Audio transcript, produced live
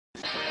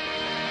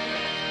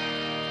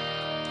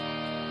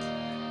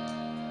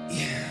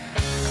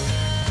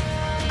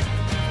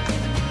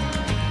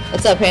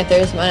What's up,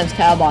 Panthers? My name's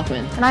Kyle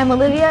Bachman. And I'm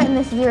Olivia, and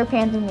this is your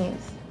Panther News.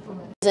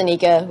 This is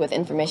Anika with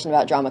information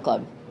about Drama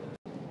Club.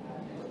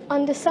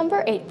 On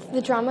December 8th,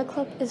 the Drama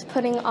Club is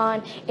putting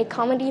on a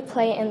comedy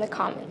play in the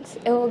Commons.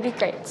 It will be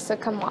great, so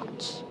come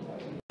watch.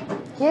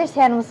 Here's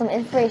Hannah with some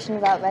information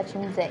about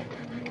Veterans Day.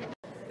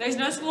 There's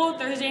no school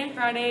Thursday and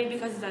Friday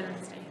because it's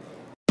Veterans Day.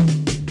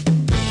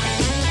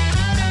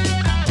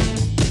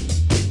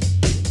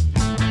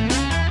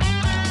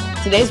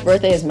 Today's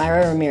birthday is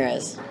Myra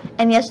Ramirez.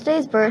 And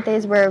yesterday's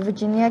birthdays were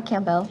Virginia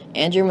Campbell,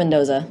 Andrew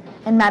Mendoza.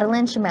 and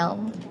Madeline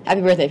Chamel.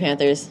 Happy birthday,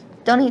 Panthers.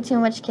 Don't eat too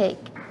much cake.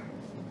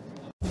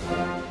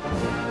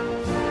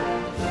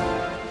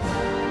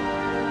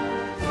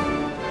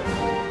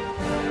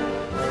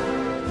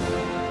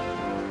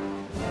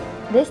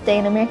 This day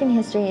in American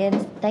history in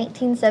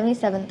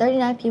 1977,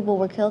 39 people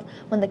were killed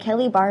when the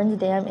Kelly Barnes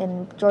Dam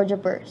in Georgia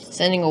burst,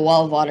 Sending a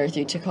wall of water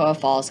through Toccoa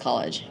Falls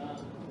College.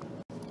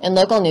 In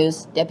local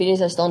news,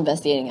 deputies are still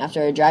investigating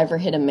after a driver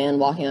hit a man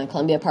walking on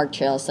Columbia Park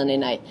Trail Sunday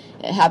night.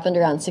 It happened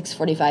around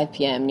 6:45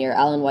 p.m. near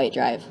Allen White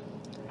Drive.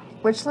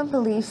 Richland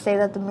police say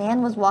that the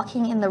man was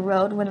walking in the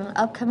road when an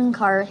upcoming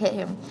car hit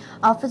him.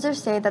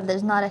 Officers say that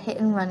there's not a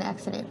hit-and-run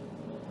accident.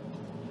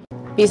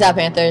 Peace out,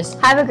 Panthers.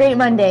 Have a great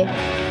Monday.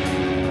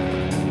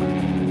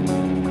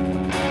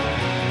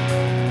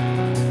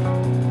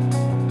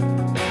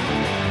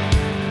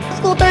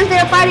 School Thursday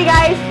or Friday,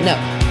 guys? No.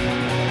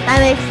 That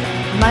makes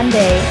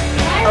Monday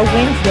or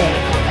Wednesday.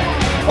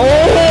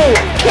 Oh,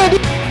 candy.